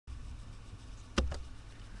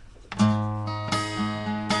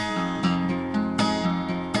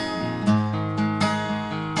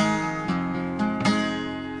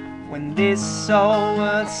this whole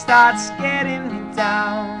world starts getting me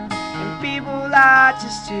down, and people are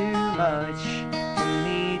just too much for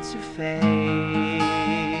me to face.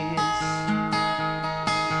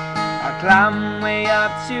 I climb way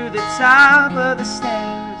up to the top of the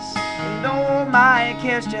stairs, and all my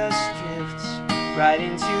cares just drift right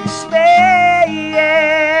into space.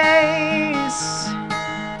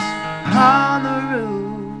 On the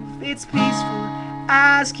roof, it's peaceful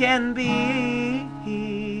as can be.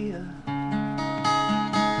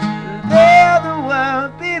 There the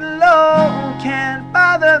world below can't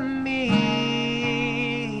bother me.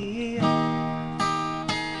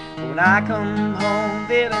 When I come home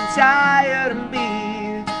feeling tired and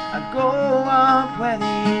beat, I go up where the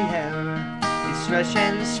air is fresh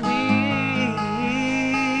and sweet.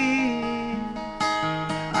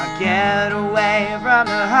 I get away from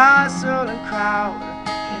the hustle and crowd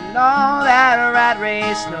and all that rat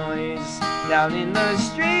race noise down in the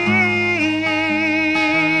street.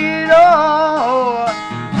 Oh,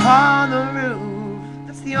 on the roof,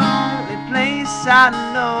 that's the only place I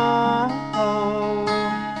know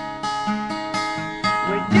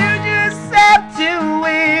where you just have to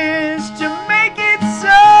wish to make it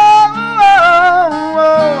so.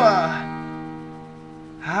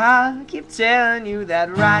 I keep telling you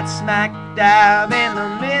that right smack dab in the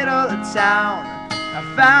middle of town I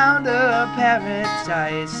found a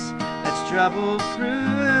paradise that's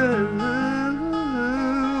trouble-proof.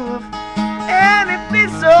 And if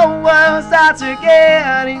this whole world starts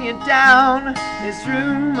getting you down, there's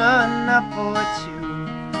room enough for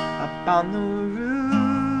two up on the roof.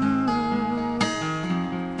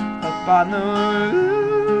 Up on the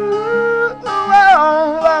roof.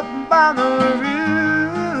 Oh, up on the roof.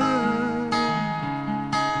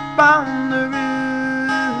 Up on the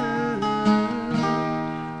roof.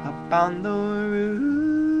 Up on the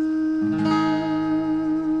roof.